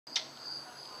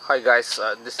Hi guys,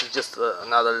 this is just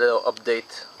another little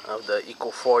update of the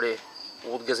Eco 40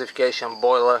 wood gasification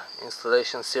boiler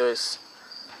installation series.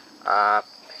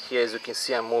 Here, as you can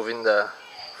see, I'm moving the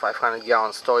 500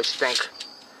 gallon storage tank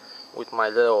with my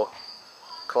little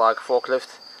Clark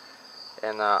forklift,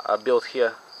 and I built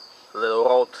here a little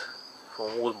road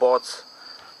from wood boards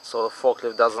so the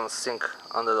forklift doesn't sink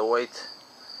under the weight,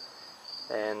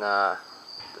 and the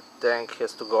tank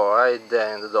has to go right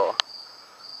there in the door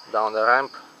down the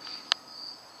ramp.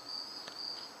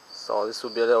 So this will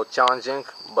be a little challenging,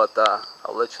 but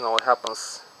I'll let you know what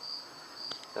happens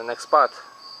in the next part.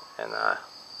 And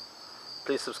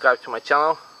please subscribe to my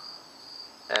channel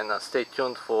and stay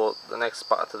tuned for the next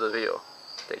part of the video.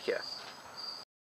 Take care.